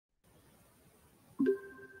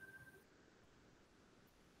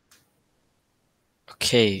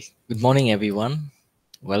Okay, good morning, everyone.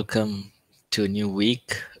 Welcome to a new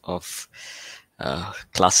week of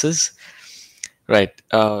classes. Right.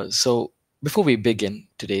 So, before we begin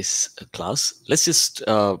today's class, let's just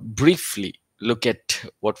briefly look at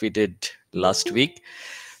what we did last week.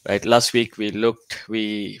 Right. Last week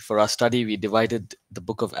we for our study we divided the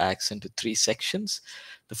book of Acts into three sections.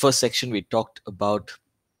 The first section we talked about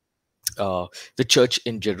uh, the church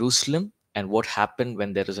in Jerusalem and what happened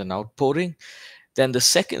when there is an outpouring. Then the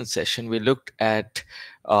second session, we looked at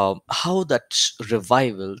how that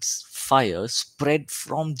revival's fire spread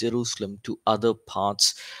from Jerusalem to other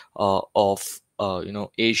parts of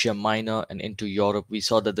Asia Minor and into Europe. We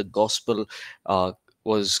saw that the gospel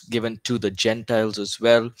was given to the Gentiles as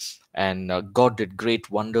well, and God did great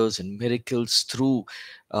wonders and miracles through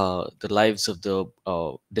the lives of the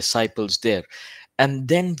disciples there. And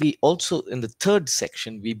then we also, in the third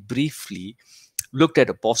section, we briefly looked at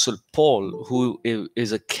Apostle Paul, who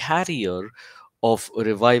is a carrier of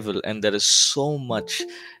revival, and there is so much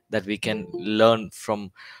that we can learn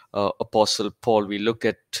from Apostle Paul. We look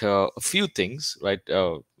at a few things, right?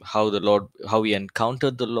 How he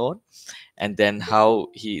encountered the Lord, and then how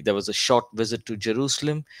he there was a short visit to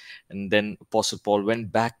Jerusalem, and then Apostle Paul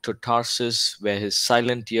went back to Tarsus, where his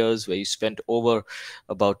silent years, where he spent over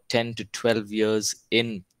about 10 to 12 years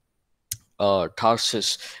in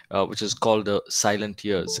Tarsus, which is called the silent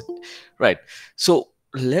years. Right. So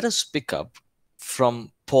let us pick up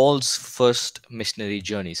from Paul's first missionary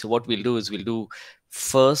journey. So what we'll do is we'll do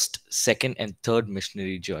first, second, and third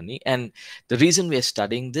missionary journey. And the reason we are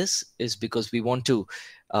studying this is because we want to,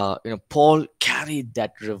 Paul carried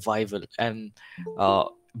that revival, and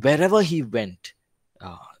wherever he went,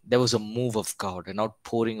 there was a move of God, an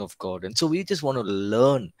outpouring of God. And so we just want to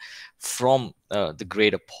learn from the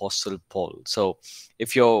great apostle Paul. So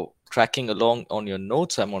if you're tracking along on your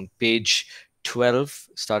notes, I'm on page 12,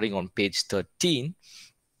 starting on page 13.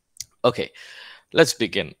 Okay, let's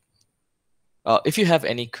begin. If you have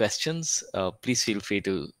any questions, please feel free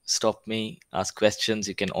to stop me, ask questions.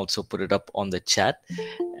 You can also put it up on the chat,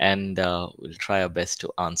 and we'll try our best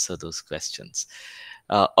to answer those questions.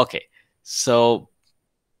 Okay, so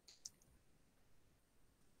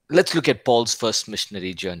let's look at Paul's first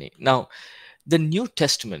missionary journey. Now, the New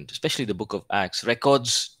Testament, especially the book of Acts,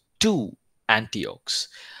 records two Antiochs.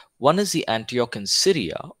 One is the Antioch in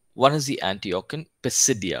Syria, one is the Antioch in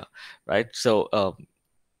Pisidia, right? So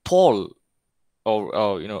Paul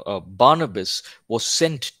or Barnabas was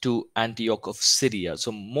sent to Antioch of Syria.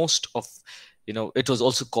 So most of it was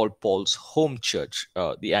also called Paul's home church,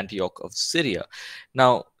 the Antioch of Syria.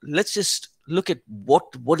 Now let's just look at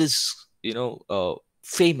what is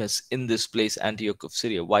famous in this place, Antioch of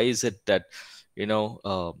Syria. Why is it that you know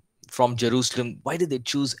uh, from Jerusalem, why did they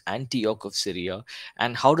choose Antioch of Syria,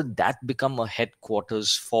 and how did that become a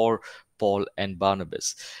headquarters for Paul and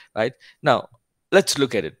Barnabas? Right now, let's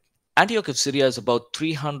look at it. Antioch of Syria is about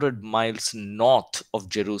 300 miles north of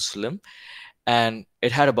Jerusalem, and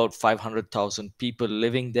it had about 500,000 people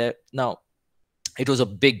living there. Now, it was a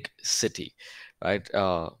big city, right?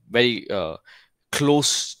 Very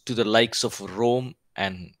close to the likes of Rome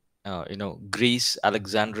and Greece,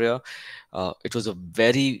 Alexandria. It was a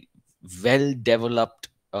very well developed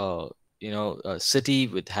city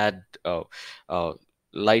with had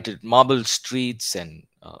lighted marble streets and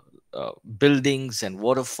buildings and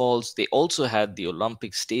waterfalls. They also had the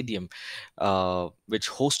Olympic Stadium, which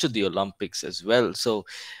hosted the Olympics as well. So,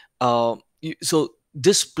 so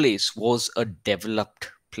this place was a developed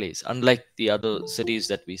place, unlike the other cities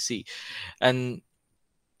that we see, and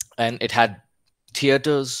it had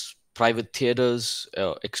theaters, private theaters,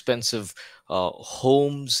 expensive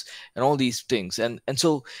homes, and all these things. And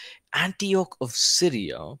so, Antioch of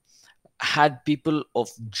Syria had people of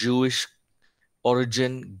Jewish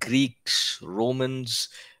origin, Greeks, Romans,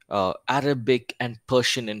 Arabic, and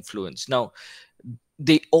Persian influence. Now,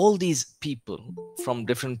 all these people from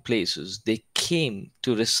different places, they came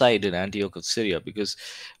to reside in Antioch of Syria because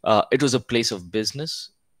it was a place of business.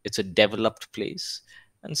 It's a developed place,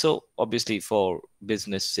 and so obviously for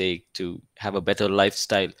business sake, to have a better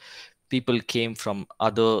lifestyle, people came from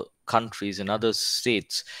other countries and other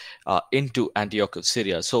states into Antioch of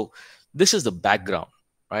Syria. So this is the background,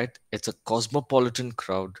 right? It's a cosmopolitan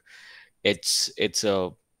crowd. It's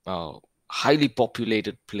a uh, highly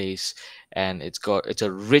populated place, and it's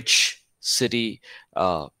a rich city,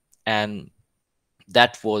 and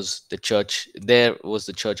that was the church. There was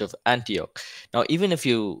the church of Antioch. Now, even if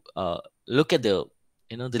you look at the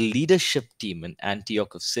leadership team in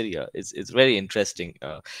Antioch of Syria, it's very interesting.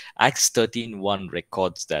 Acts 13:1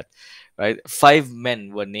 records that, right, 5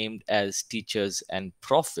 men were named as teachers and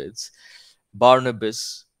prophets,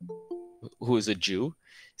 Barnabas, who is a Jew,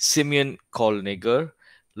 Simeon called Niger,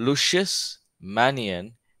 Lucius,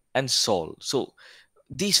 Manian, and Saul. So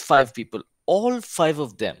these five people, all five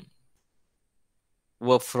of them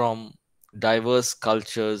were from diverse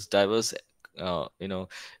cultures, diverse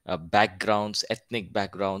backgrounds, ethnic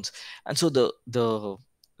backgrounds, and so the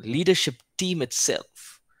leadership team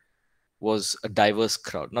itself was a diverse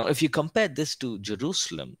crowd. Now, if you compare this to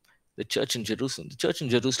Jerusalem, the church in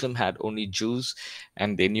Jerusalem had only Jews,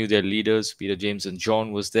 and they knew their leaders. Peter, James, and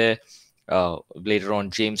John was there. Later on,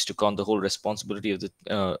 James took on the whole responsibility of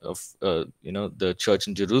the church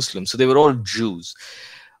in Jerusalem. So they were all Jews.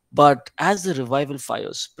 But as the revival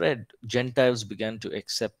fire spread, Gentiles began to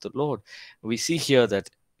accept the Lord. We see here that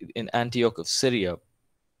in Antioch of Syria,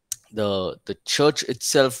 the church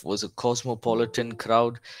itself was a cosmopolitan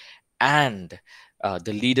crowd, and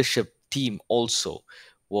the leadership team also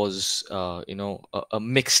was a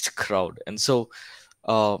mixed crowd. And so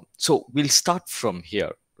we'll start from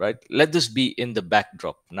here, right? Let this be in the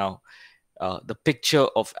backdrop. Now, the picture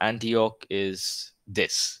of Antioch is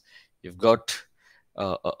this: you've got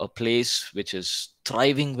a place which is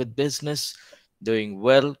thriving with business, doing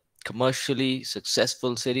well, commercially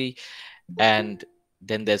successful city, and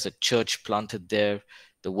then there's a church planted there.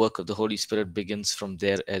 The work of the Holy Spirit begins from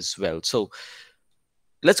there as well. So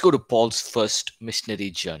let's go to Paul's first missionary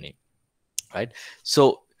journey, right?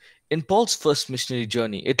 So in Paul's first missionary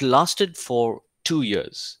journey, it lasted for 2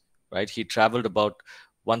 years, right? He traveled about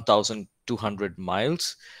 1,200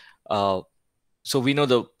 miles. Uh, so we know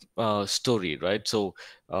the story, right? So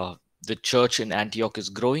the church in Antioch is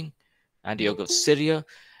growing, Antioch of Syria,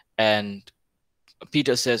 and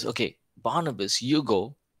Peter says, okay, Barnabas, you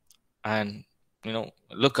go and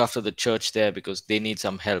look after the church there because they need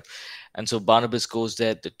some help. And so Barnabas goes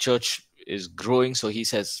there. The church is growing, so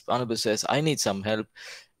Barnabas says, I need some help.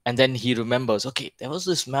 And then he remembers, okay, there was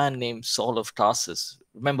this man named Saul of Tarsus.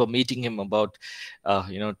 Remember meeting him about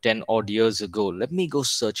 10 odd years ago. Let me go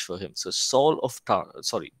search for him. So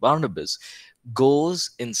Barnabas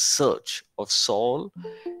goes in search of Saul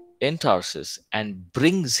in Tarsus and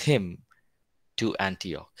brings him to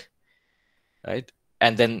Antioch, right?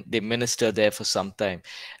 And then they minister there for some time.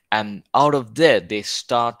 And out of there, they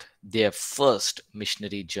start their first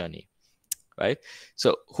missionary journey, right?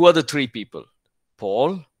 So, who are the three people?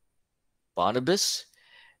 Paul, Barnabas,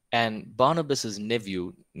 and Barnabas's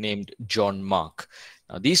nephew named John Mark.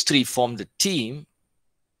 Now, these three formed a team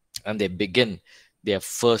and they begin their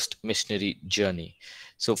first missionary journey.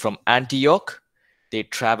 So, from Antioch, they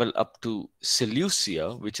travel up to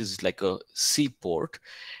Seleucia, which is like a seaport,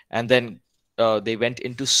 and then they went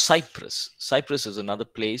into Cyprus. Cyprus is another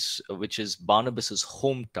place which is Barnabas's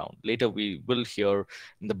hometown. Later, we will hear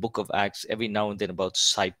in the book of Acts every now and then about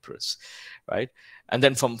Cyprus, right? And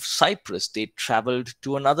then from Cyprus, they traveled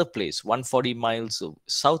to another place, 140 miles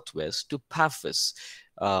southwest to Paphos.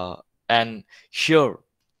 And here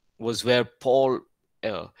was where Paul,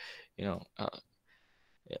 uh, you know,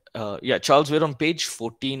 uh, yeah, Charles, we're on page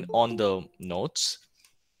 14 on the notes.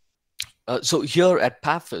 So here at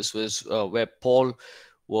Paphos was where Paul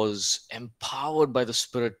was empowered by the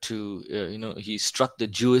Spirit to, he struck the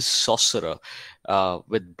Jewish sorcerer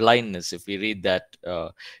with blindness. If we read that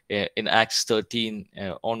in Acts 13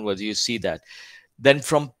 onwards, you see that. Then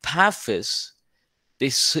from Paphos, they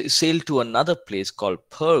sailed to another place called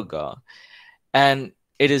Perga. And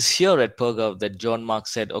it is here at Perga that John Mark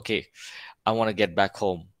said, okay, I want to get back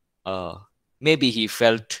home. Maybe he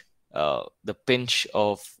felt the pinch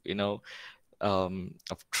of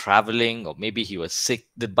traveling, or maybe he was sick.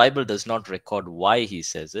 The Bible does not record why he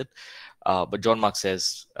says it, but John Mark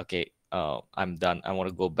says, okay, I'm done. I want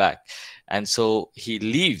to go back. And so he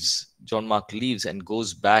leaves, John Mark leaves and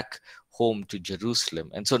goes back home to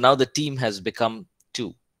Jerusalem. And so now the team has become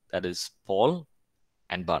two. That is Paul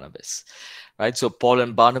and Barnabas, right? So Paul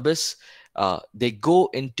and Barnabas, they go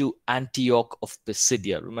into Antioch of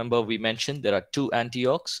Pisidia. Remember, we mentioned there are two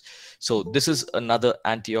Antiochs. So this is another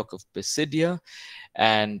Antioch of Pisidia.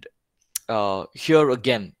 And here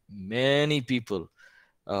again, many people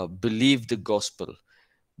believed the gospel,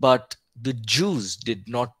 but the Jews did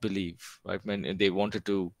not believe, right? When they wanted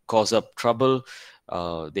to cause up trouble,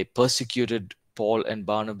 they persecuted Paul and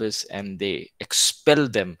Barnabas and they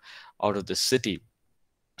expelled them out of the city.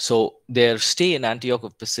 So their stay in Antioch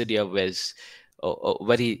of Pisidia was a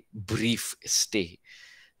very brief stay.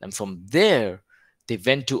 And from there, they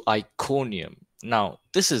went to Iconium. Now,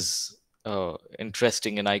 this is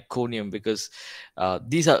interesting in Iconium because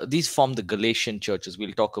these form the Galatian churches.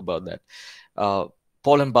 We'll talk about that.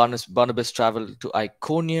 Paul and Barnabas traveled to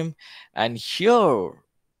Iconium, and here,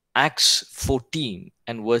 Acts 14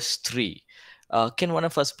 and verse 3. Can one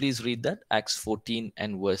of us please read that? Acts 14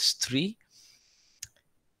 and verse 3.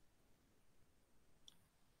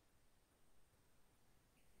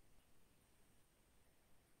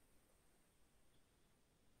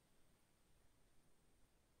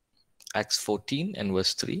 Acts 14 and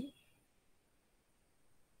verse 3.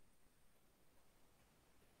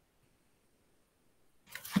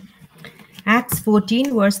 Acts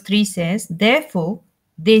 14, verse 3 says, "Therefore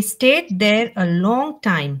they stayed there a long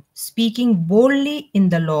time, speaking boldly in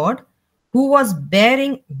the Lord, who was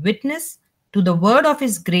bearing witness to the word of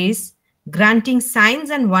his grace, granting signs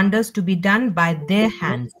and wonders to be done by their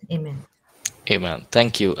hands." Amen. Amen.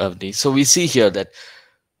 Thank you, Avni. So we see here that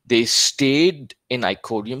they stayed in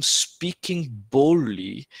Iconium, speaking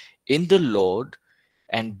boldly in the Lord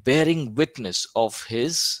and bearing witness of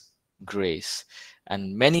his grace.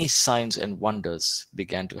 And many signs and wonders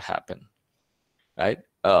began to happen, right?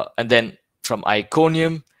 And then from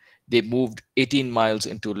Iconium, they moved 18 miles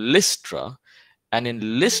into Lystra. And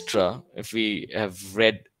in Lystra, if we have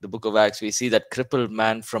read the book of Acts, we see that crippled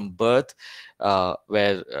man from birth,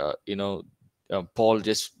 where, Paul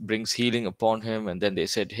just brings healing upon him. And then they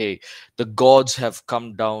said, hey, the gods have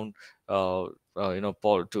come down. Paul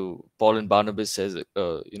and Barnabas says,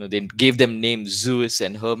 they gave them names Zeus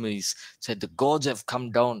and Hermes, said the gods have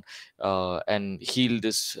come down and healed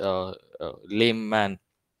this lame man.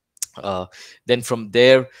 Then from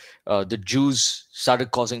there, the Jews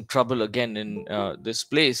started causing trouble again in this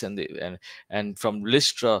place, and from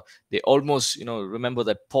Lystra, they almost, remember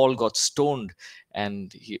that Paul got stoned,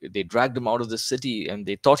 and they dragged him out of the city, and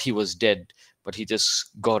they thought he was dead, but he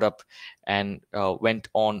just got up and went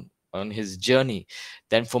on his journey.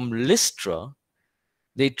 Then from Lystra,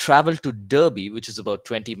 they traveled to Derbe, which is about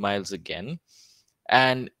 20 miles again,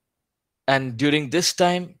 and during this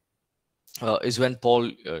time is when Paul,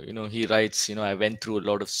 he writes, I went through a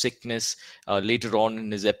lot of sickness. Later on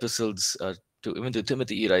in his epistles, to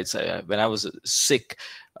Timothy, he writes, when I was sick,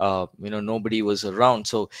 nobody was around.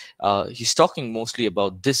 So he's talking mostly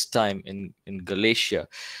about this time in Galatia.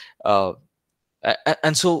 Uh,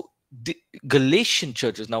 and so the Galatian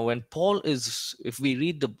churches, now when Paul is, if we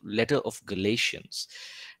read the letter of Galatians,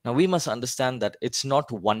 now we must understand that it's not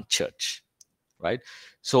one church, right?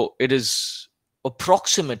 So it is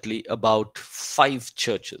approximately about 5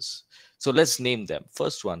 churches. So let's name them.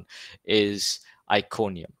 First one is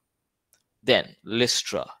Iconium, then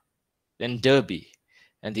Lystra, then Derbe,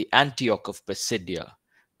 and the Antioch of Pisidia,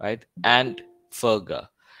 right? And Perga,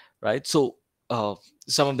 right? So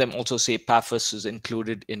some of them also say Paphos is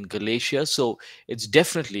included in Galatia. So it's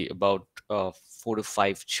definitely about 4 to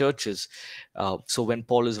 5 churches. So when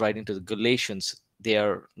Paul is writing to the Galatians, they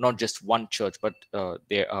are not just one church, but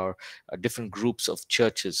there are different groups of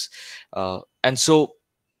churches. And so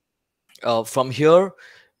from here,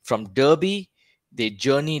 from Derbe, they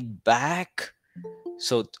journeyed back.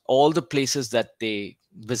 So all the places that they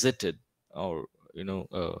visited, or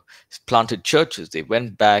planted churches, they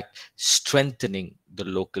went back, strengthening the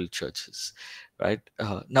local churches, right?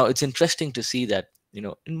 Now it's interesting to see that,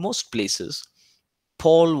 in most places,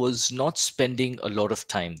 Paul was not spending a lot of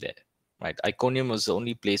time there, right? Iconium was the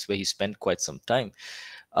only place where he spent quite some time.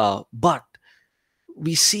 But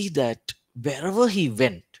we see that wherever he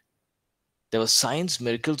went, there were signs,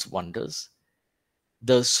 miracles, wonders.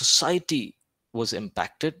 The society was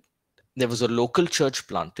impacted. There was a local church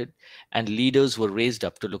planted, and leaders were raised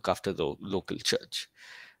up to look after the local church,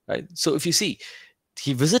 right? So if you see,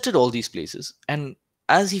 he visited all these places, and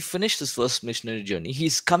as he finished his first missionary journey,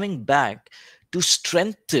 he's coming back to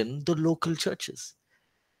strengthen the local churches,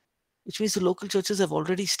 which means the local churches have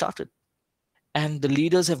already started, and the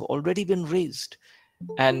leaders have already been raised,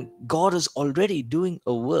 and God is already doing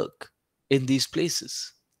a work in these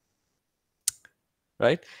places,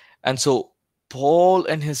 right? And so Paul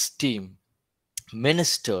and his team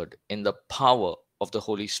ministered in the power of the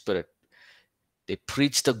Holy Spirit. They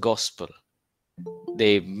preached the gospel,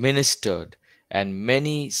 they ministered, and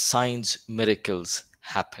many signs, miracles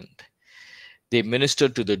happened. They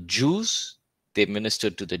ministered to the Jews, they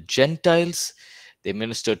ministered to the Gentiles, they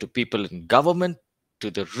ministered to people in government, to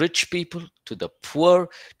the rich people, to the poor,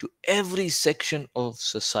 to every section of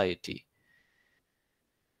society.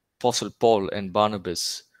 Apostle Paul and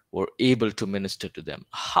Barnabas were able to minister to them.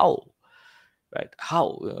 How? Right?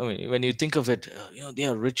 How? I mean, when you think of it, they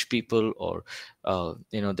are rich people, or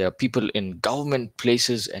there are people in government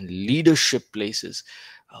places and leadership places.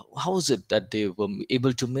 How is it that they were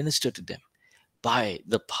able to minister to them? By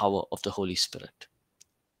the power of the Holy Spirit,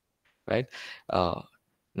 right? Uh,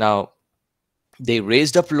 Now, they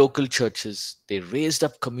raised up local churches, they raised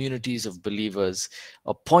up communities of believers,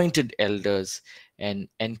 appointed elders, and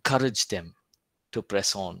encouraged them. to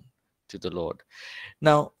press on to the Lord.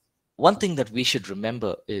 Now, one thing that we should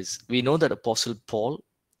remember is we know that Apostle Paul,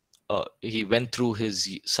 he went through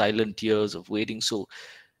his silent years of waiting. So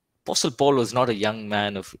Apostle Paul was not a young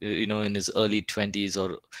man of, in his early 20s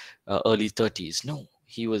or early 30s. No,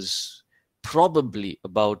 he was probably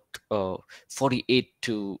about 48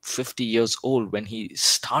 to 50 years old when he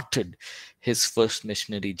started his first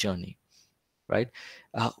missionary journey, right?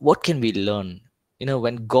 What can we learn?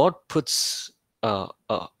 When God puts a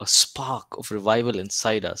spark of revival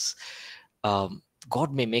inside us,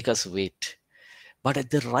 God may make us wait, but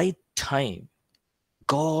at the right time,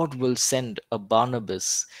 God will send a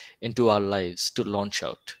Barnabas into our lives to launch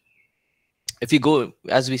out. If you go,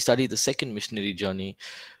 as we study the second missionary journey,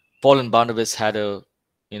 Paul and Barnabas had a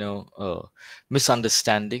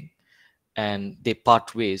misunderstanding, and they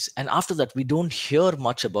part ways. And after that, we don't hear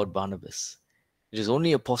much about Barnabas. It is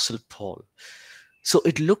only Apostle Paul. So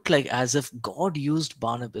it looked like as if God used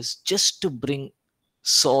Barnabas just to bring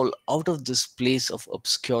Saul out of this place of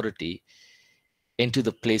obscurity into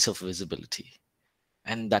the place of visibility.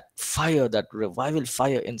 And that fire, that revival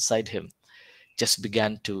fire inside him, just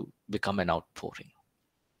began to become an outpouring,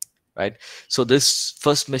 right? So this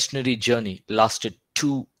first missionary journey lasted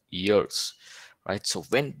 2 years, right? So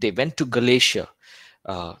when they went to Galatia,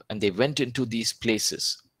 and they went into these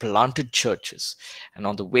places, planted churches, and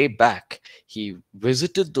on the way back, he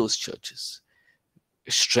visited those churches,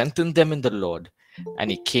 strengthened them in the Lord, and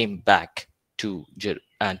he came back to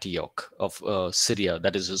Antioch of Syria.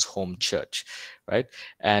 That is his home church, right?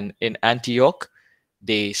 And in Antioch,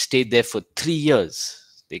 they stayed there for 3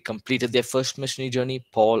 years. They completed their first missionary journey.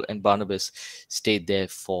 Paul and Barnabas stayed there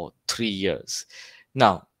for 3 years.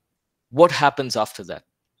 Now, what happens after that?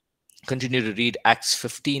 Continue to read Acts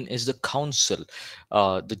 15 is the council,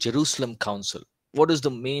 the Jerusalem council. What is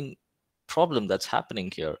the main problem that's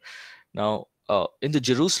happening here? Now, in the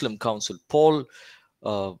Jerusalem council, Paul,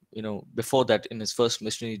 before that, in his first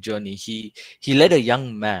missionary journey, he led a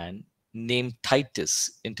young man named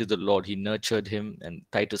Titus into the Lord. He nurtured him, and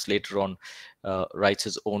Titus later on writes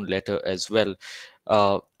his own letter as well.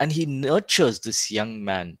 And he nurtures this young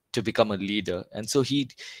man to become a leader, and so he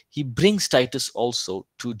brings Titus also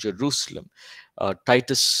to Jerusalem.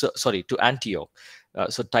 To Antioch.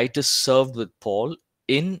 So Titus served with Paul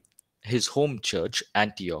in his home church,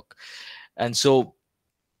 Antioch, and so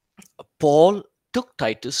Paul took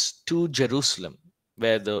Titus to Jerusalem,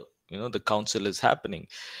 where the council is happening.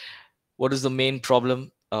 What is the main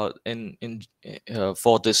problem in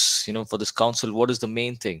for this council? What is the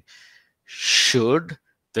main thing? Should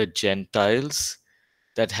the Gentiles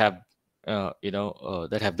that have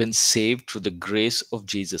that have been saved through the grace of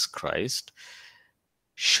Jesus Christ,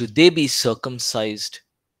 should they be circumcised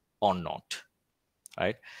or not?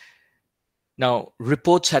 Right now,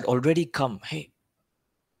 reports had already come. Hey,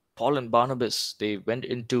 Paul and Barnabas, they went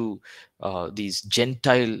into these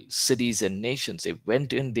Gentile cities and nations. They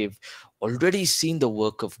went in, they've already seen the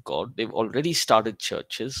work of God. They've already started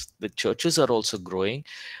churches. The churches are also growing.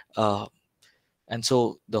 Uh, and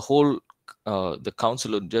so the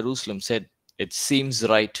Council of Jerusalem said, it seems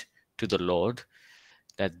right to the Lord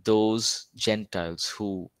that those Gentiles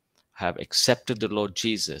who have accepted the Lord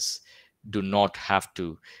Jesus do not have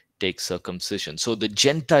to take circumcision. So the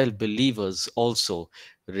Gentile believers also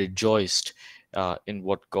rejoiced in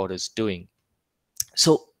what God is doing.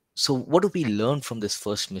 So what do we learn from this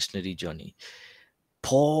first missionary journey?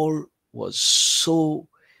 Paul was so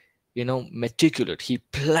meticulous. He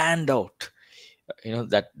planned out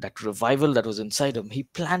that revival that was inside him. He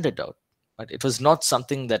planned it out, but it was not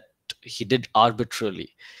something that he did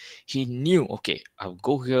arbitrarily. He knew, okay, I'll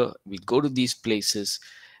go here, we go to these places,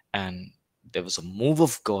 and there was a move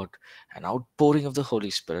of God, an outpouring of the Holy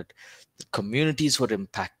Spirit. The communities were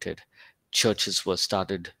impacted, churches were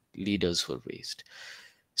started, leaders were raised.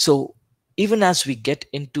 So even as we get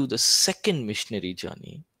into the second missionary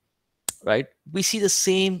journey, right, we see the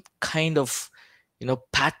same kind of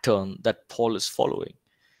pattern that Paul is following,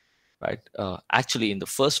 right? Actually, in the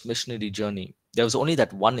first missionary journey, there was only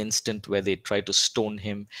that one instant where they tried to stone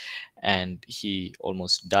him, and he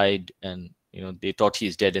almost died, and they thought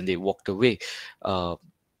he's dead, and they walked away.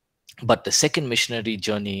 But the second missionary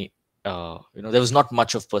journey, there was not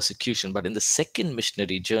much of persecution, but in the second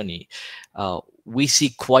missionary journey, we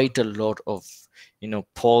see quite a lot of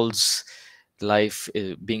Paul's life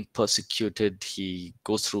being persecuted. He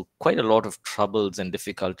goes through quite a lot of troubles and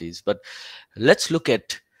difficulties. But let's look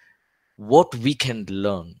at what we can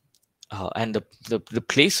learn, and the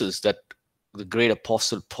places that the great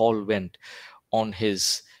apostle Paul went on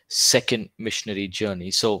his second missionary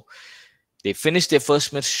journey. So they finished their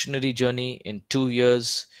first missionary journey in 2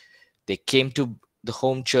 years. They came to the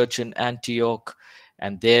home church in Antioch,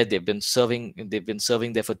 and there they've been serving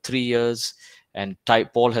there for 3 years. And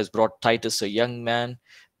Paul has brought Titus, a young man.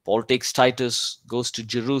 Paul takes Titus, goes to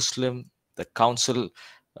Jerusalem. The council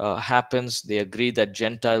happens. They agree that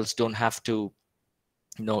Gentiles don't have to,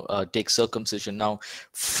 take circumcision. Now,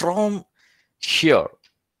 from here,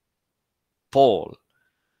 Paul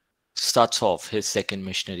starts off his second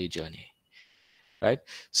missionary journey, right?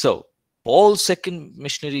 So Paul's second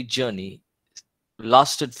missionary journey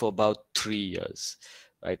lasted for about 3 years,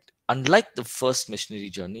 right? Unlike the first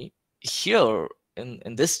missionary journey, here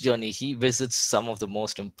in this journey, he visits some of the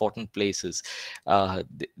most important places.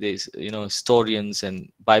 There's, historians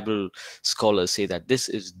and Bible scholars say that this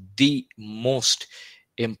is the most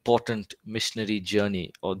important missionary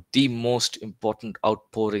journey, or the most important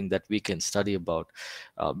outpouring that we can study about,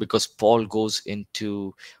 because Paul goes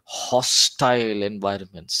into hostile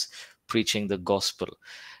environments preaching the gospel,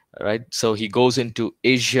 right? So he goes into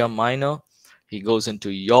Asia Minor, he goes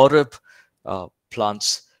into Europe,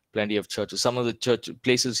 plants plenty of churches. Some of the church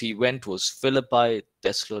places he went was Philippi,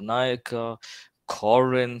 Thessalonica,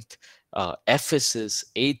 Corinth, Ephesus,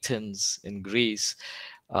 Athens in Greece.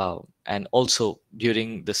 And also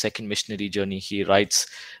during the second missionary journey, he writes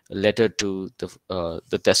a letter to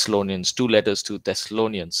the Thessalonians, two letters to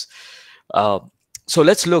Thessalonians. So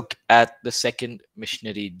let's look at the second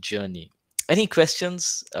missionary journey. Any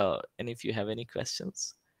questions? Any of you have any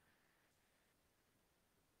questions?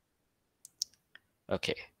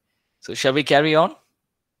 Okay. So shall we carry on?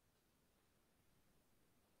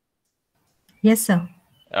 Yes, sir.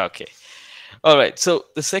 Okay. All right. So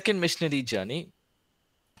the second missionary journey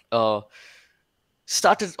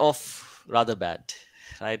started off rather bad,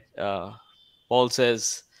 right? Paul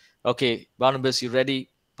says, okay, Barnabas, you ready?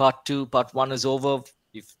 Part one is over.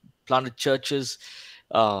 You've planted churches.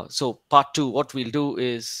 So part two, what we'll do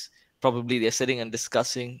is, probably they're sitting and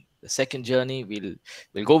discussing the second journey.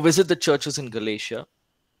 We'll go visit the churches in Galatia.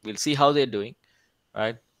 We'll see how they're doing,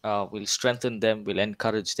 right? We'll strengthen them. We'll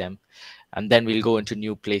encourage them, and then we'll go into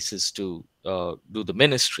new places to do the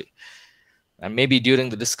ministry. And maybe during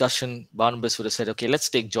the discussion, Barnabas would have said, okay, let's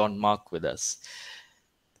take John Mark with us.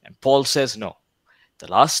 And Paul says, no.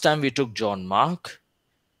 The last time we took John Mark,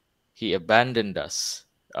 he abandoned us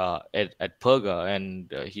at Perga,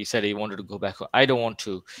 and he said he wanted to go back. I don't want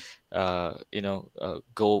to,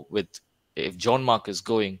 go with, if John Mark is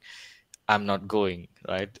going, I'm not going,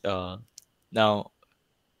 right? Now,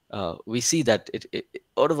 we see that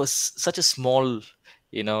out of such a small,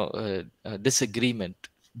 disagreement,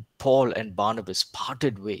 Paul and Barnabas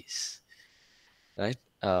parted ways, right?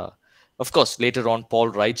 Of course, later on, Paul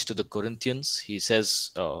writes to the Corinthians. He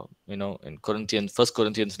says, in First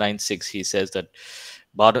Corinthians 9:6, he says that,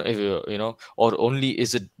 or only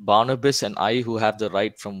is it Barnabas and I who have the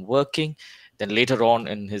right from working. Then later on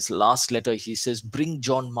in his last letter, he says, bring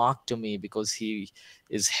John Mark to me because he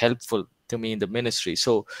is helpful to me in the ministry.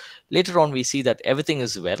 So later on, we see that everything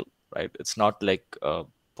is well, right? It's not like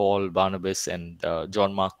Paul, Barnabas, and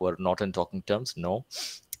John Mark were not in talking terms. No,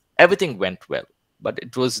 everything went well, but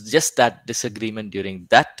it was just that disagreement during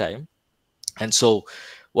that time. And so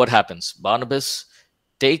what happens? Barnabas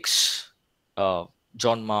takes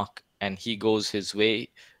John Mark and he goes his way,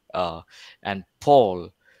 and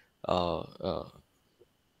Paul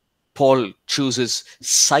chooses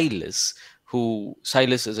Silas, who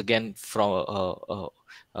Silas is again from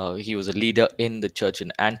he was a leader in the church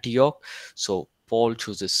in Antioch. So Paul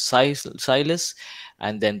chooses Silas,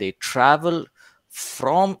 and then they travel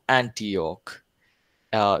from Antioch.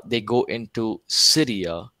 They go into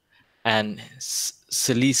Syria and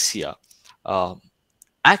Cilicia.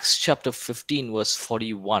 Acts chapter 15, verse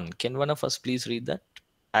 41. Can one of us please read that?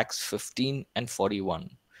 Acts 15 and 41.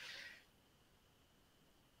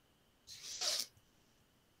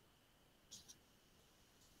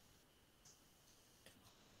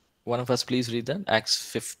 One of us please read that. Acts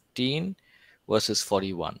 15, verses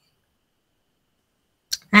 41.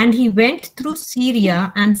 And he went through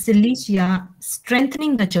Syria and Cilicia,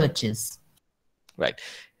 strengthening the churches. Right.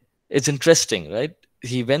 It's interesting, right?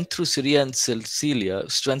 He went through Syria and Cilicia,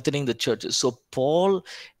 strengthening the churches. So Paul,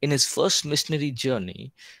 in his first missionary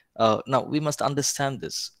journey, now we must understand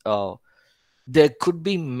this. There could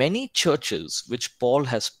be many churches which Paul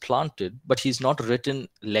has planted, but he's not written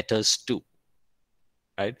letters to.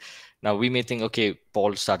 Right now, we may think, okay,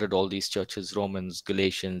 Paul started all these churches: Romans,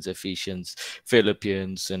 Galatians, Ephesians,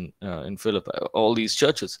 Philippians, and in Philippi, all these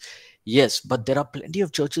churches. Yes, but there are plenty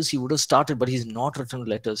of churches he would have started, but he's not written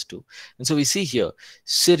letters to. And so we see here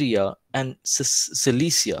Syria and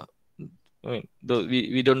Cilicia. I mean,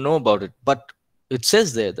 we don't know about it, but it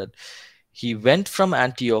says there that He went from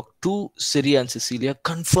Antioch to Syria and Sicilia,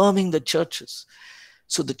 confirming the churches.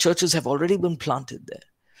 So the churches have already been planted there,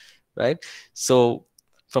 right? So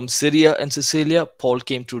from Syria and Sicilia, Paul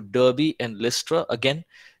came to Derbe and Lystra. Again,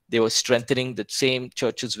 they were strengthening the same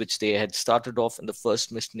churches which they had started off in the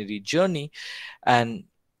first missionary journey. And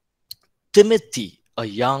Timothy, a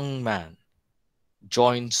young man,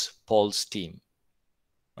 joins Paul's team.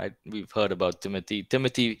 Right? We've heard about Timothy.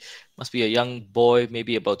 Timothy must be a young boy,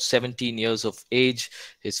 maybe about 17 years of age.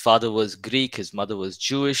 His father was Greek, his mother was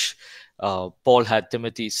Jewish. Paul had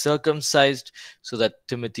Timothy circumcised so that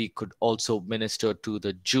Timothy could also minister to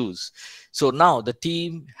the Jews. So now the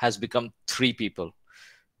team has become three people: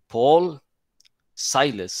 Paul,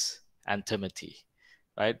 Silas, and Timothy.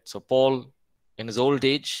 Right? So Paul, in his old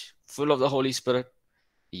age, full of the Holy Spirit,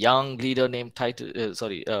 young leader named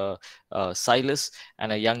Silas,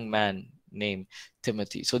 and a young man named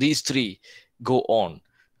Timothy. So these three go on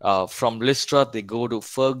from Lystra. They go to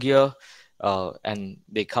Phrygia, and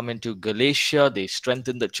they come into Galatia. They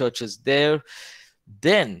strengthen the churches there.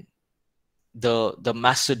 Then the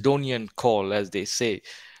Macedonian call, as they say,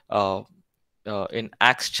 uh, in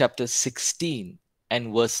Acts chapter 16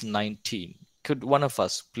 and verse 19. Could one of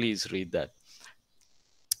us please read that?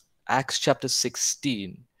 Acts chapter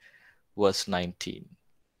 16 verse 19.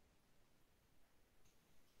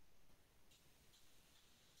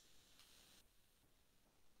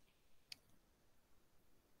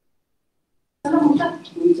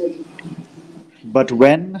 But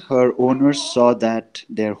when her owners saw that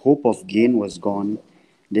their hope of gain was gone,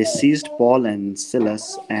 they seized Paul and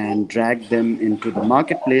Silas and dragged them into the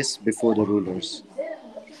marketplace before the rulers.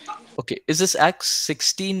 Okay, is this Acts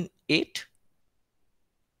 16:8?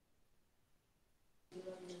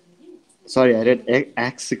 Sorry, I read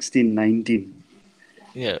Acts 16:19.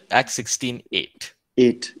 Yeah, Acts 16:8.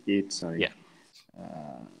 8, sorry. Yeah.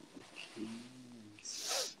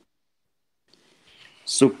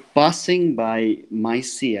 So passing by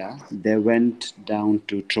Mysia, they went down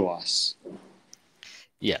to Troas.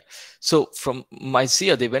 Yeah. So from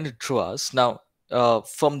Mysia, they went to Troas. Now,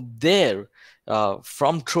 from there,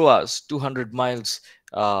 from Troas, 200 miles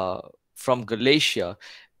uh, from Galatia,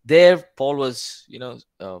 there Paul was,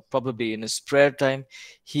 probably in his prayer time,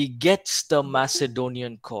 he gets the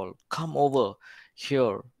Macedonian call: come over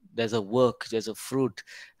here. There's a work, there's a fruit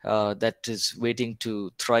that is waiting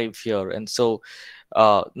to thrive here. And so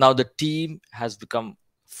now the team has become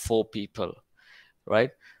four people,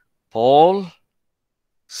 right? Paul,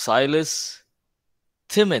 Silas,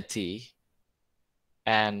 Timothy,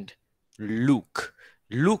 and Luke.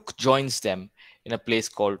 Luke joins them in a place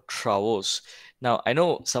called Travos. Now, I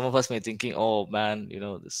know some of us may be thinking, oh man,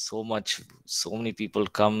 there's so much, so many people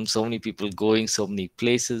come, so many people going, so many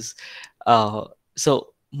places.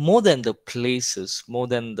 So, more than the places, more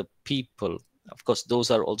than the people, of course, those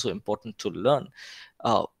are also important to learn.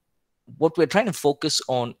 Uh, what we're trying to focus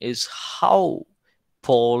on is how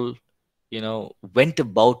Paul, went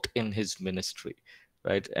about in his ministry,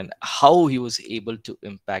 right? And how he was able to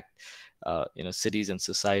impact, cities and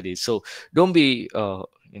societies. So don't be,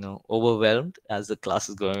 overwhelmed as the class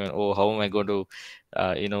is going on. Oh, how am I going to,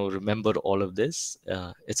 remember all of this?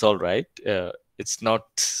 It's all right. It's not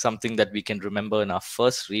something that we can remember in our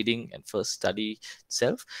first reading and first study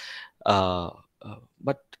itself. Uh,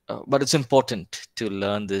 but it's important to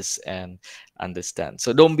learn this and understand.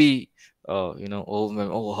 So don't be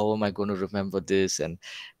oh, how am I going to remember this? And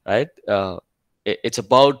right, it's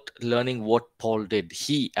about learning what Paul did,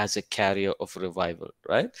 he as a carrier of revival,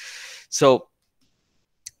 right? So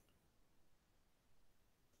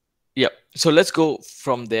yeah, so let's go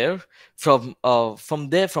from there. From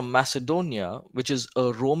Macedonia, which is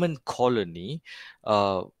a Roman colony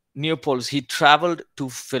near Paul's, he traveled to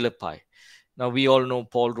Philippi. Now we all know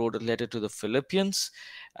Paul wrote a letter to the Philippians,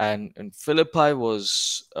 and Philippi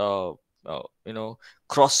was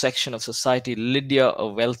cross section of society. Lydia, a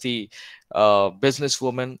wealthy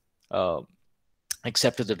businesswoman, uh,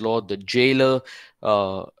 accepted the Lord. The jailer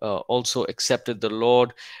also accepted the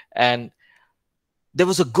Lord, and there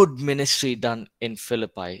was a good ministry done in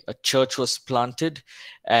Philippi. A church was planted,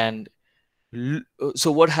 and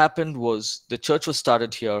so what happened was the church was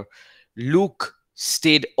started here. Luke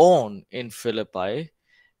stayed on in Philippi,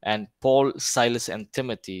 and Paul, Silas, and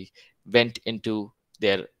Timothy went into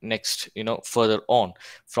their next, further on.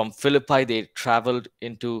 From Philippi, they traveled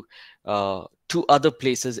into two other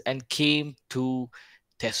places and came to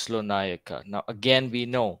Thessalonica. Now, again, we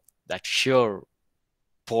know that here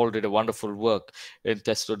Paul did a wonderful work in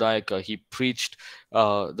Thessalonica. He preached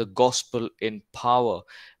the gospel in power.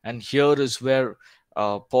 And here is where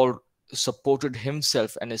Paul supported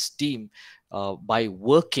himself and his team by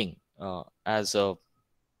working. as a,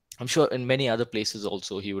 I'm sure in many other places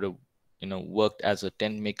also he would have, worked as a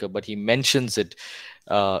tent maker, but he mentions it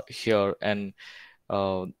here. And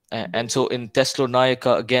so in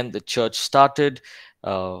Thessalonica, again, the church started.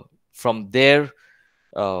 From there,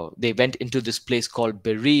 they went into this place called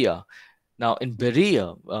Berea. Now, in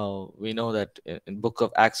Berea, we know that in Book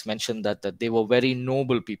of Acts mentioned that they were very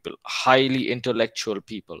noble people, highly intellectual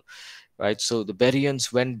people, right? So the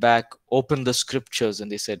Bereans went back, opened the scriptures,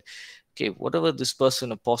 and they said, okay, whatever this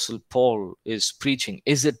person, Apostle Paul, is preaching,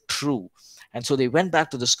 is it true? And so they went back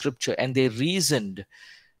to the scripture and they reasoned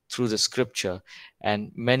through the scripture,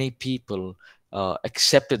 and many people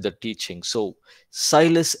accepted the teaching. So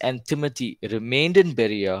Silas and Timothy remained in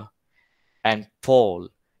Berea, and Paul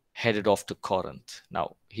headed off to Corinth.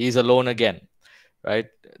 Now he's alone again, right?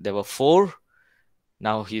 There were four,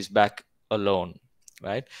 now he's back alone,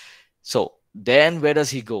 right? So then where does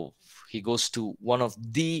he go? He goes to one of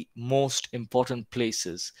the most important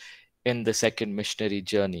places in the second missionary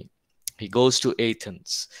journey. He goes to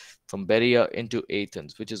Athens, from Berea into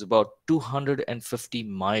Athens, which is about 250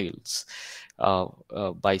 miles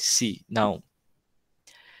by sea. Now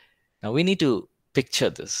we need to picture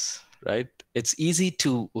this, right? It's easy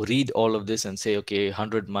to read all of this and say, okay,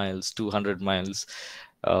 100 miles, 200 miles,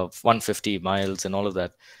 150 miles, and all of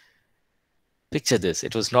that. Picture this.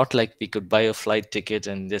 It was not like we could buy a flight ticket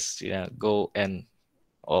and just go, and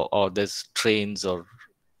or there's trains, or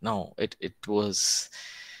no, it was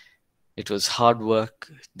hard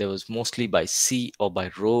work. There was mostly by sea or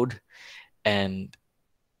by road, and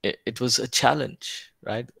it was a challenge,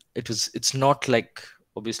 right? It's not like,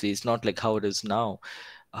 obviously it's not like how it is now,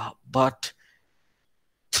 but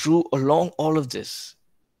through along all of this,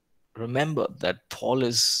 remember that Paul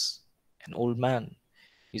is an old man.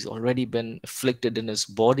 He's already been afflicted in his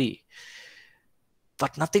body,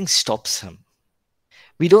 but nothing stops him.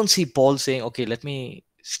 We don't see Paul saying, okay, let me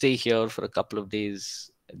stay here for a couple of days,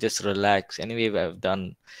 just relax. Anyway, I've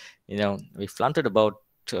done, we've planted about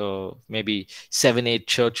maybe 7, 8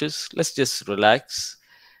 churches. Let's just relax.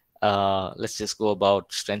 Let's just go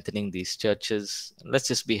about strengthening these churches. Let's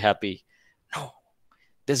just be happy. No,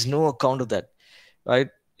 there's no account of that, right?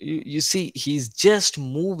 You see, he's just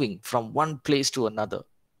moving from one place to another,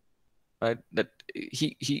 right? That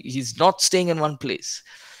he's not staying in one place.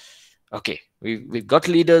 Okay, we've got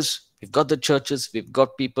leaders, we've got the churches, we've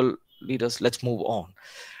got people, leaders, let's move on,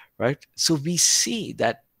 right? So we see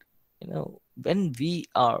that, when we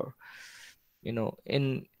are,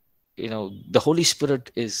 in, the Holy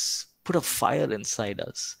Spirit is put a fire inside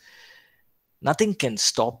us, nothing can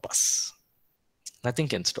stop us. Nothing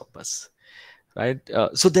can stop us, right?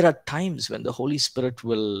 So there are times when the Holy Spirit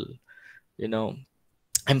will, you know,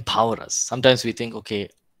 empower us. Sometimes we think, okay,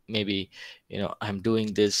 maybe, I'm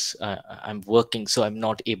doing this, I'm working, so I'm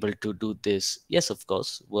not able to do this. Yes, of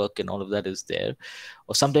course, work and all of that is there.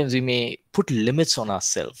 Or sometimes we may put limits on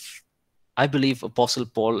ourselves. I believe Apostle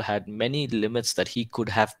Paul had many limits that he could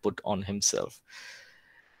have put on himself.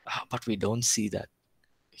 But we don't see that.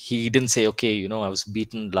 He didn't say, okay, I was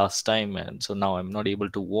beaten last time, and so now I'm not able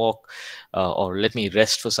to walk, or let me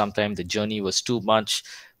rest for some time. The journey was too much.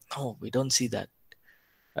 No, we don't see that,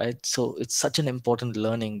 right? So it's such an important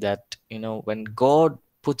learning that, when God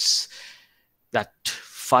puts that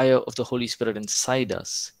fire of the Holy Spirit inside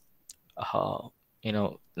us,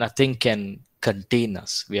 nothing can contain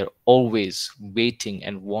us. We are always waiting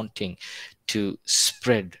and wanting to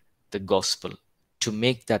spread the gospel, to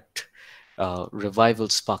make that revival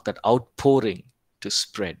spark, that outpouring to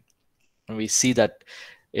spread. And we see that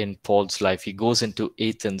in Paul's life. He goes into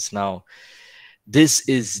Athens now. This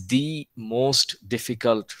is the most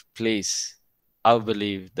difficult place, I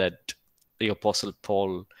believe, that the Apostle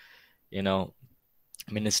Paul, you know,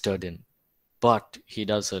 ministered in. But he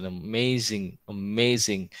does an amazing,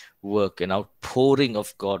 amazing work, an outpouring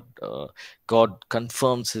of God. God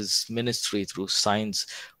confirms his ministry through signs,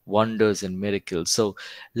 wonders, and miracles. So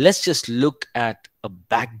let's just look at a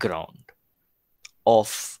background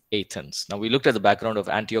of Athens. Now, we looked at the background of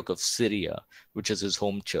Antioch of Syria, which is his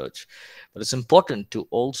home church. But it's important to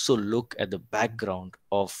also look at the background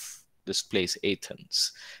of this place,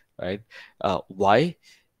 Athens, right? Why?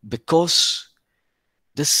 Because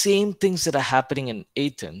the same things that are happening in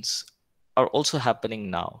Athens are also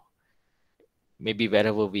happening now. Maybe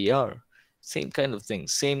wherever we are, same kind of thing,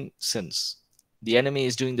 same sins. The enemy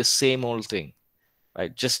is doing the same old thing,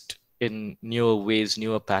 right? Just in newer ways,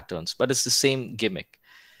 newer patterns, but it's the same gimmick.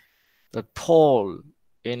 But Paul,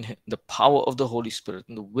 in the power of the Holy Spirit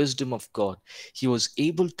and the wisdom of God, he was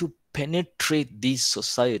able to penetrate these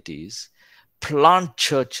societies, plant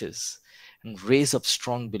churches, and raise up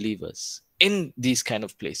strong believers in these kind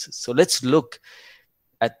of places. So let's look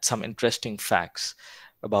at some interesting facts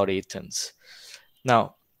about Athens.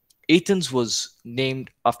 Now, Athens was named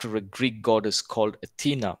after a Greek goddess called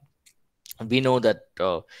Athena. We know that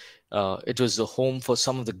it was the home for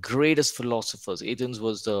some of the greatest philosophers. Athens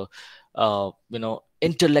was the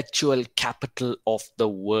intellectual capital of the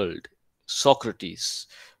world. Socrates,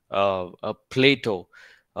 Plato,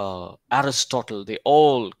 Aristotle, they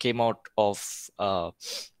all came out of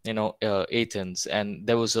Athens, and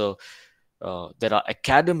there are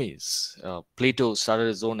academies. Plato started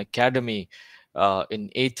his own academy in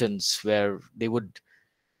Athens, where they would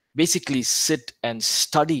basically sit and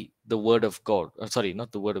study the word of God. Sorry,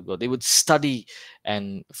 not the word of God. They would study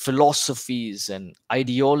and philosophies and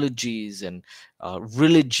ideologies and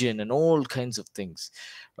religion and all kinds of things.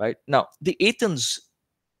 Right now, the Athens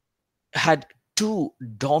had two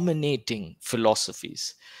dominating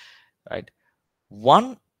philosophies. Right,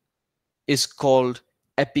 one is called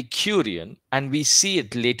Epicurean, and we see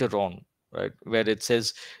it later on, right, where it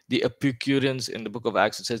says the Epicureans in the book of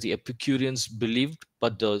Acts. It says the Epicureans believed,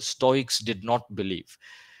 but the Stoics did not believe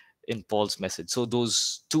in Paul's message. So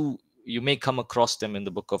those two, you may come across them in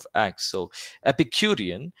the book of Acts. So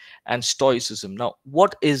Epicurean and Stoicism. Now,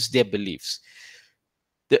 what is their beliefs?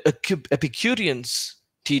 The Epicureans'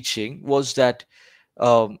 teaching was that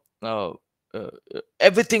um, uh,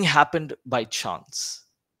 everything happened by chance.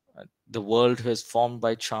 The world has formed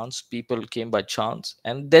by chance. People came by chance,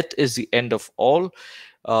 and that is the end of all.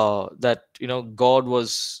 That God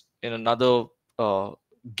was in another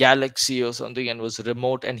galaxy or something and was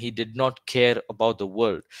remote, and He did not care about the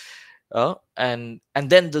world. And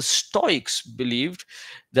then the Stoics believed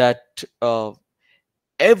that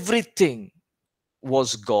everything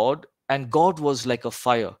was God, and God was like a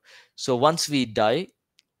fire. So once we die,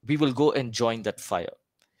 we will go and join that fire,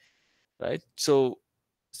 right? So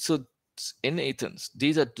in Athens,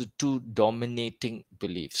 these are the two dominating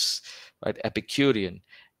beliefs, right? Epicurean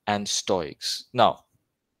and Stoics. Now,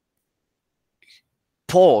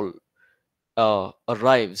 Paul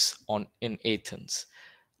arrives in Athens.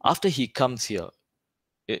 After he comes here,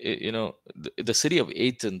 the city of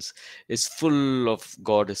Athens is full of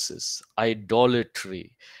goddesses,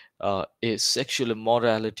 idolatry, sexual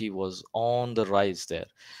immorality was on the rise there,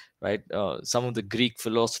 right? Some of the Greek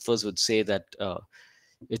philosophers would say that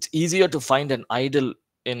it's easier to find an idol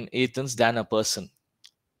in Athens than a person.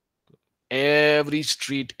 Every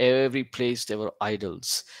street, every place, there were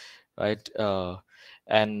idols, right?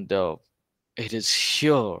 And it is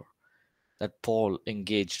here that Paul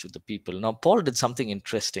engaged with the people. Now, Paul did something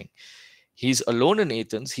interesting. He's alone in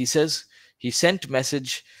Athens. He says he sent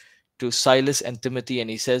message to Silas and Timothy, and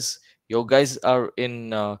he says, "Your guys are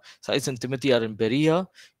in Silas and Timothy are in Berea."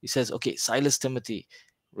 He says, "Okay, Silas, Timothy,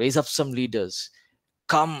 raise up some leaders,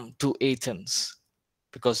 come to Athens,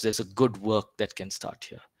 because there's a good work that can start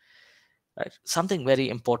here." Right? Something very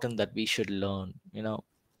important that we should learn.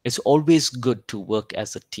 It's always good to work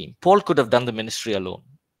as a team. Paul could have done the ministry alone.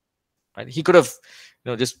 Right? He could have,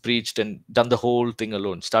 just preached and done the whole thing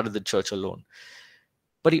alone, started the church alone.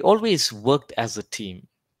 But he always worked as a team.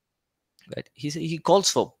 Right? He calls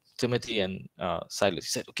for Timothy and Silas. He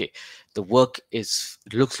said, "Okay, the work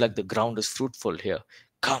looks like the ground is fruitful here.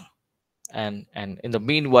 Come." And in the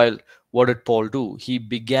meanwhile, what did Paul do? He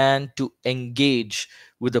began to engage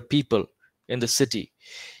with the people in the city.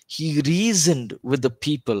 He reasoned with the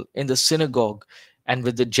people in the synagogue and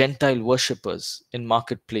with the Gentile worshippers in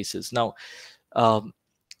marketplaces. Now, um,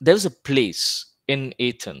 there's a place in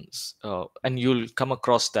Athens, and you'll come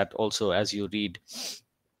across that also as you read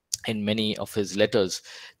in many of his letters.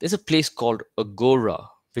 There's a place called Agora,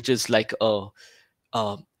 which is like a,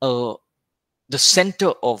 a the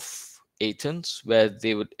center of Athens, where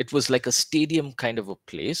it was like a stadium kind of a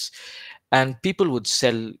place, and people would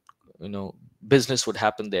sell, business would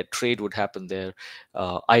happen there, trade would happen there,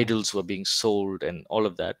 idols were being sold, and all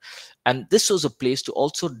of that. And this was a place to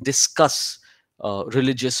also discuss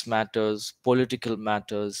religious matters, political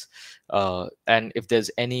matters, and if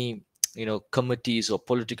there's any, committees or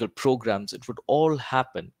political programs, it would all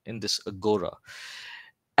happen in this agora.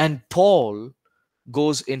 And Paul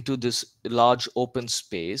goes into this large open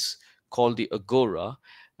space called the agora,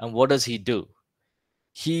 and what does he do?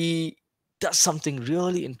 He does something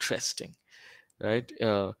really interesting, right?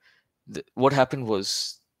 What happened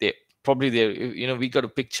was, we got to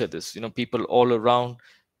picture this, people all around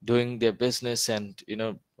doing their business, and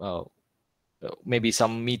maybe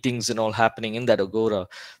some meetings and all happening in that agora.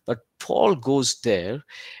 But Paul goes there,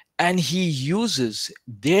 and he uses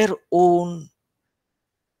their own,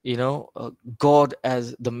 God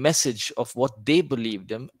as the message of what they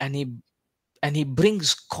believed in, and he and he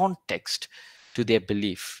brings context to their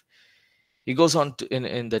belief. He goes on to,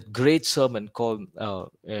 in that great sermon called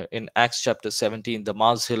in Acts chapter 17, the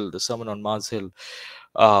Mars Hill, the Sermon on Mars Hill.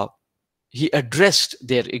 Uh, he addressed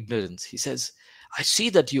their ignorance. He says, I see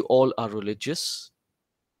that you all are religious.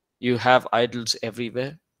 You have idols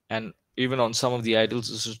everywhere, and even on some of the idols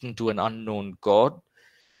is written to an unknown God.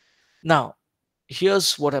 Now,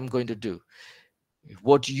 here's what I'm going to do.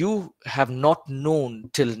 What you have not known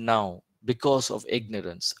till now because of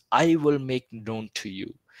ignorance, I will make known to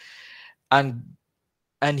you. And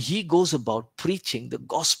he goes about preaching the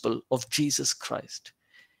gospel of Jesus Christ.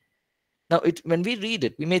 Now, when we read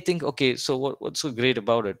it, we may think, okay, so what's so great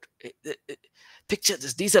about it? Picture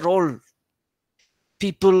this: these are all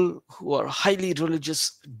people who are highly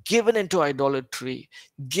religious, given into idolatry,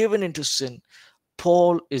 given into sin.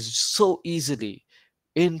 Paul is so easily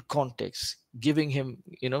in context giving him,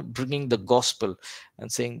 bringing the gospel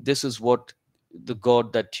and saying, this is what the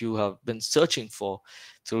God that you have been searching for.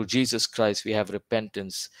 Through Jesus Christ we have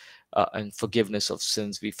repentance and forgiveness of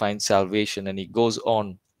sins, we find salvation. And he goes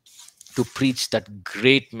on to preach that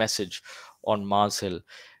great message on Mars Hill.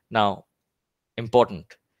 Now,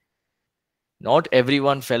 important, not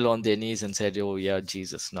everyone fell on their knees and said, oh yeah,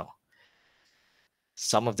 Jesus. No,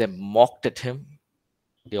 some of them mocked at him.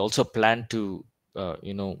 They also planned to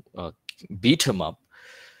beat him up.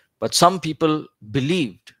 But some people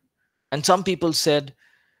believed, and some people said,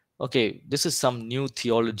 okay, this is some new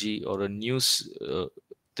theology or a new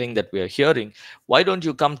thing that we are hearing. Why don't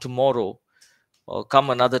you come tomorrow or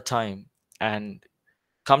come another time and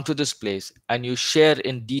come to this place and you share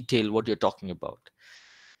in detail what you're talking about?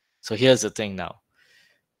 So here's the thing now.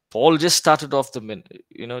 Paul just started off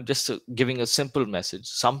just giving a simple message.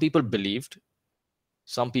 Some people believed,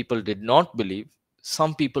 some people did not believe,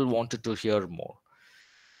 some people wanted to hear more.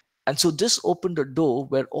 And so this opened a door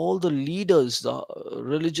where all the leaders, the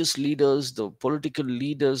religious leaders, the political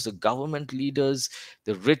leaders, the government leaders,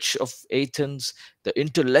 the rich of Athens, the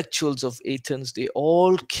intellectuals of Athens, they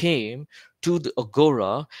all came to the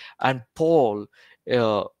agora, and Paul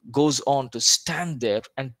goes on to stand there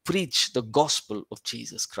and preach the gospel of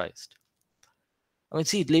Jesus Christ. I mean,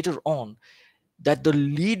 see, later on, that the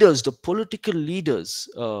leaders, the political leaders,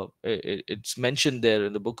 it's mentioned there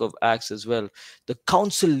in the book of Acts as well, the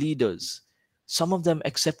council leaders, some of them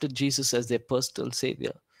accepted Jesus as their personal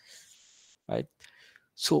savior, right?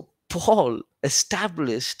 So Paul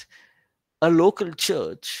established a local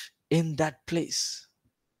church in that place,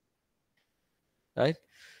 right?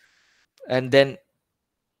 And then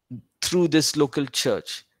through this local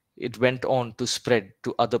church, it went on to spread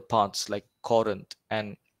to other parts like Corinth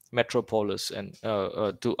and Metropolis, and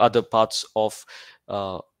to other parts of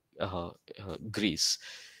uh, Greece.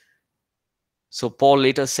 So Paul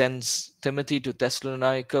later sends Timothy to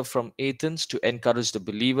Thessalonica from Athens to encourage the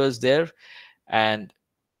believers there. And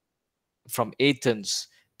from Athens,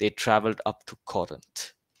 they traveled up to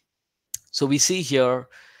Corinth. So we see here,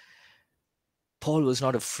 Paul was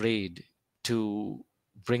not afraid to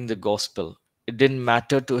bring the gospel. It didn't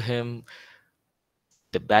matter to him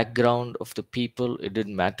the background of the people. It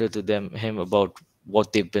didn't matter to him about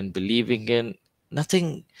what they've been believing in.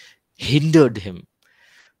 Nothing hindered him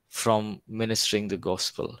from ministering the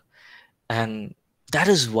gospel. And that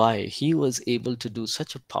is why he was able to do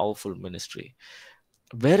such a powerful ministry.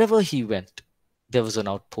 Wherever he went, there was an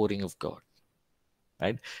outpouring of God.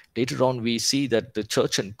 Right? Later on, we see that the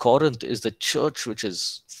church in Corinth is the church which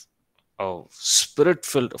is spirit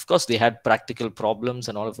filled. Of course, they had practical problems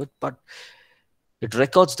and all of it, but it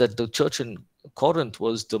records that the church in Corinth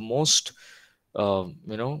was the most,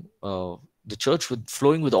 the church with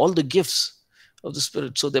flowing with all the gifts of the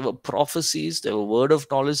Spirit. So there were prophecies, there were word of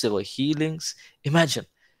knowledge, there were healings. Imagine,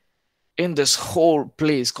 in this whole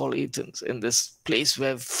place called Athens, in this place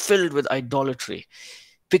where filled with idolatry,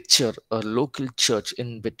 picture a local church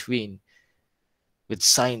in between with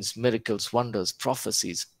signs, miracles, wonders,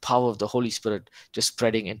 prophecies, power of the Holy Spirit just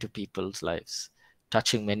spreading into people's lives,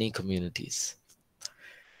 touching many communities.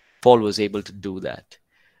 Paul was able to do that.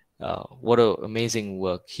 What an amazing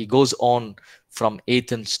work. He goes on from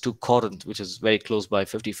Athens to Corinth, which is very close by,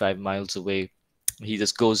 55 miles away. He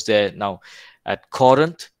just goes there. Now, at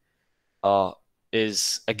Corinth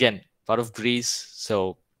is, again, part of Greece.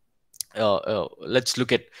 So let's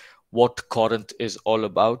look at what Corinth is all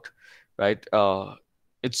about, right?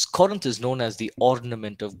 Corinth is known as the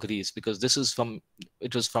ornament of Greece, because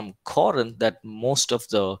it was from Corinth that most of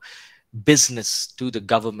the business to the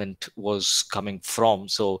government was coming from.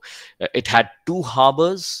 So it had two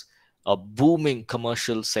harbors, a booming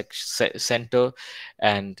commercial center,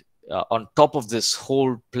 and on top of this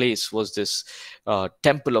whole place was this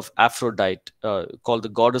temple of Aphrodite, called the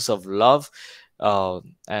goddess of love,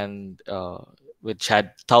 and which had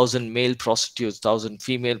 1,000 male prostitutes, 1,000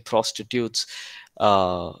 female prostitutes,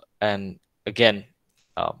 and again,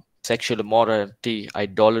 sexual immorality,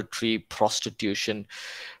 idolatry, prostitution.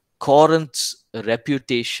 Corinth's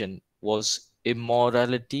reputation was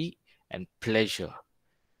immorality and pleasure.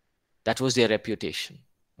 That was their reputation,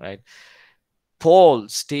 right? Paul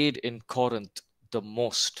stayed in Corinth the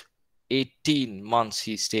most. 18 months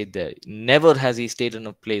he stayed there. Never has he stayed in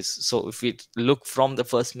a place. So if we look from the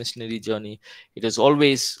first missionary journey, it is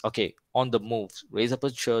always okay, on the move, raise up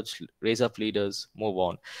a church, raise up leaders, move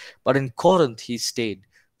on. But in Corinth, he stayed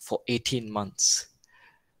for 18 months.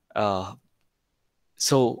 Uh,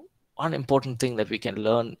 so one important thing that we can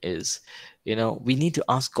learn is, we need to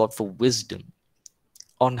ask God for wisdom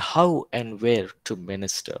on how and where to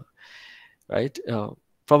minister, right?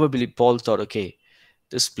 Probably Paul thought, okay,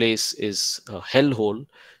 this place is a hellhole,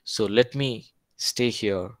 so let me stay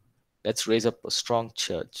here. Let's raise up a strong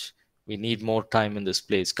church. We need more time in this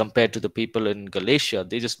place compared to the people in Galatia.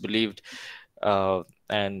 They just believed,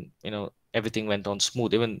 and everything went on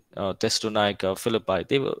smooth. Even Thessalonica, Philippi,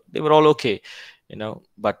 they were all okay,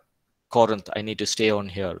 But Corinth, I need to stay on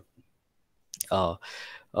here. Uh,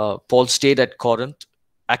 Paul stayed at Corinth.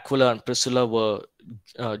 Aquila and Priscilla were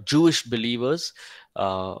Jewish believers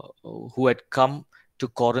who had come to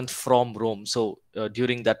Corinth from Rome. So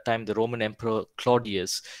during that time, the Roman Emperor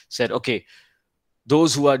Claudius said, okay,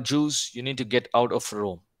 those who are Jews, you need to get out of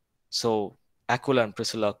Rome. So Aquila and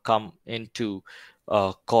Priscilla come into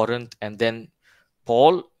Corinth, and then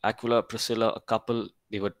Paul, Aquila, Priscilla, a couple,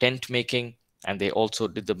 they were tent making, and they also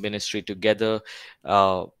did the ministry together.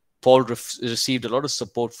 Paul received a lot of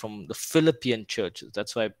support from the Philippian churches.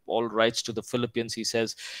 That's why Paul writes to the Philippians. He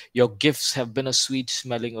says, your gifts have been a sweet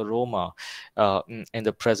smelling aroma in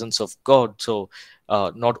the presence of God. So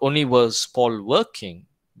not only was Paul working,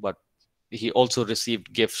 but he also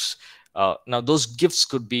received gifts. Now, those gifts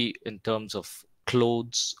could be in terms of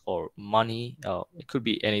clothes or money. It could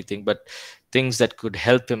be anything, but things that could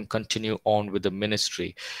help him continue on with the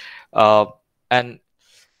ministry. And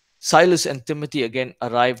Silas and Timothy again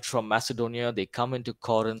arrived from Macedonia. They come into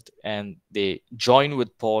Corinth and they join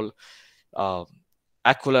with Paul.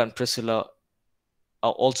 Aquila and Priscilla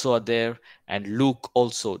also are there, and Luke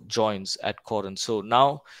also joins at Corinth. So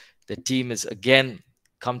now the team is again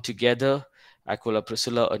come together. Aquila,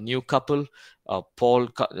 Priscilla, a new couple.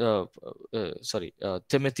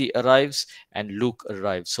 Timothy arrives and Luke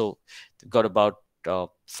arrives. So they've got about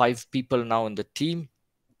 5 people now in the team,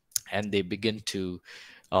 and they begin to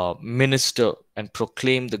minister and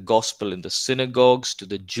proclaim the gospel in the synagogues to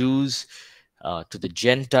the Jews, to the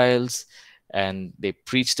Gentiles, and they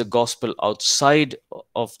preach the gospel outside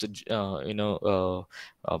of the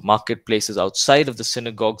marketplaces, outside of the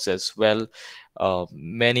synagogues as well.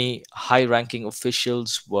 Many high-ranking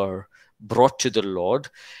officials were brought to the Lord.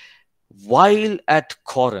 While at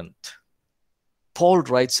Corinth, Paul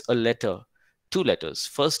writes a letter, 2 letters,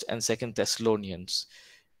 1st and 2nd Thessalonians.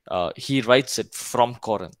 He writes it from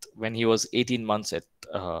Corinth when he was 18 months at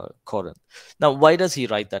Corinth. Now, why does he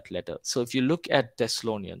write that letter? So if you look at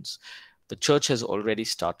Thessalonians, the church has already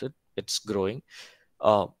started. It's growing.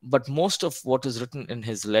 But most of what is written in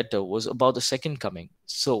his letter was about the second coming.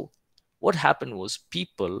 So what happened was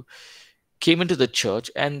people came into the church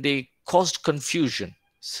and they caused confusion,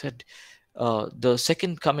 said the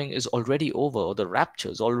second coming is already over, or the rapture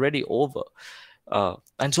is already over.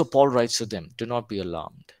 And so Paul writes to them, do not be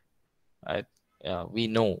alarmed. Right? We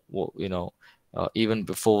know, even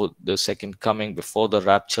before the second coming, before the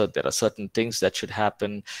rapture, there are certain things that should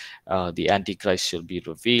happen. The Antichrist shall be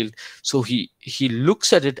revealed. So he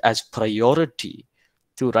looks at it as priority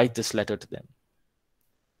to write this letter to them.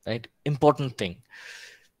 Right? Important thing.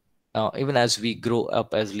 Even as we grow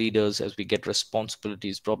up as leaders, as we get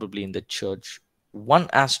responsibilities, probably in the church, one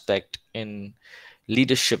aspect in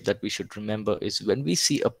leadership that we should remember is when we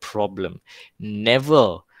see a problem,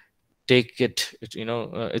 never take it,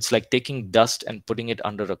 it's like taking dust and putting it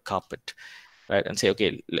under a carpet, right? And say,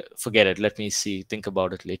 okay, forget it, let me see, think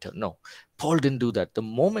about it later. No, Paul didn't do that. The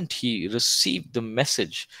moment he received the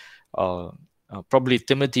message, probably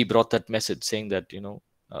Timothy brought that message saying that,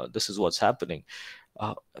 this is what's happening.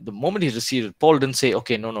 The moment he received it, Paul didn't say,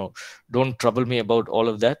 okay, no, don't trouble me about all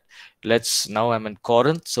of that. Now I'm in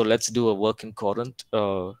Corinth, so let's do a work in Corinth.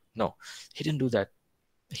 No, he didn't do that.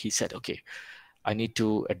 He said, okay, I need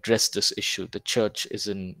to address this issue. The church is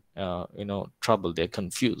in, trouble. They're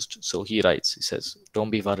confused. So he writes, he says, don't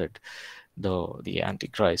be worried. the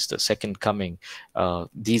Antichrist, the second coming.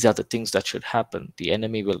 These are the things that should happen. The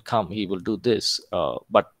enemy will come, he will do this,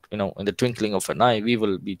 but in the twinkling of an eye, we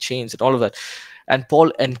will be changed and all of that. And Paul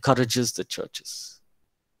encourages the churches,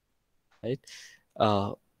 right?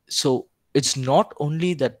 Uh, so it's not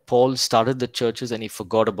only that Paul started the churches and he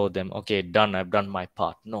forgot about them. Okay, done. I've done my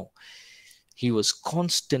part. No, he was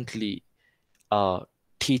constantly uh,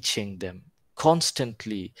 teaching them,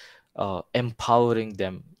 constantly empowering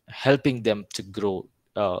them, helping them to grow.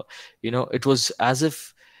 It was as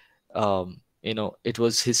if it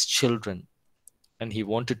was his children, and he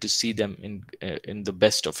wanted to see them in the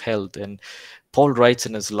best of health. And Paul writes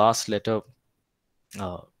in his last letter,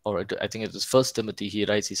 I think it was First Timothy. He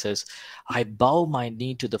writes, he says, "I bow my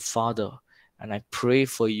knee to the Father, and I pray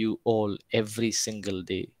for you all every single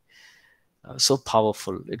day." So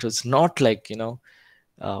powerful. It was not like uh,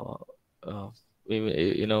 uh,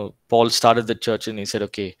 Paul started the church and he said,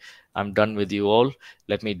 "Okay, I'm done with you all.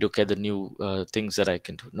 Let me look at the new things that I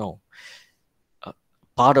can do." No, uh,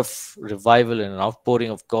 part of revival and an outpouring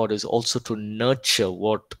of God is also to nurture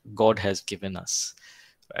what God has given us.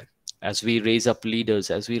 Right? As we raise up leaders,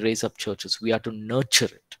 as we raise up churches, we are to nurture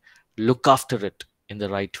it, look after it in the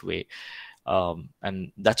right way,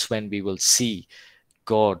 and that's when we will see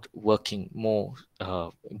God working more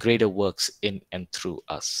greater works in and through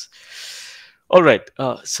us. All right,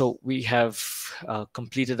 so we have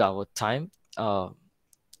completed our time.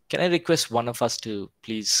 Can I request one of us to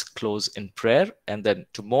please close in prayer? And then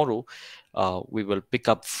tomorrow we will pick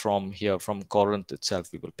up from here, from Corinth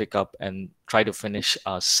itself. We will pick up and try to finish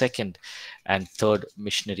our second and third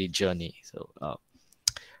missionary journey. So,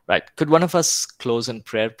 right, could one of us close in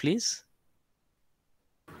prayer, please?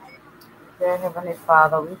 Dear Heavenly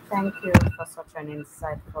Father, we thank you for such an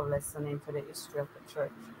insightful lesson into the history of the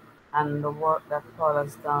church and the work that Paul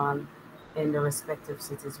has done in the respective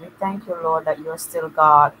cities. We thank you, Lord, that you are still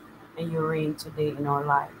God and you reign today in our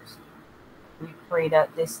lives. We pray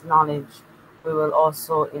that this knowledge we will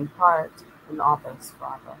also impart in others,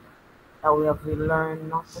 Father. That we have learned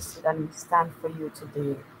not to sit and stand for you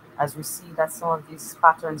today as we see that some of these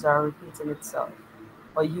patterns are repeating itself.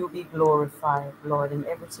 But you be glorified, Lord, in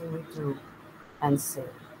everything we do and say.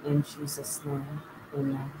 In Jesus' name,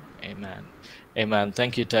 amen. Amen. Amen.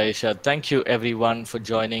 Thank you, Taisha. Thank you, everyone, for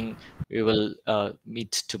joining. We will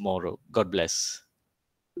meet tomorrow. God bless.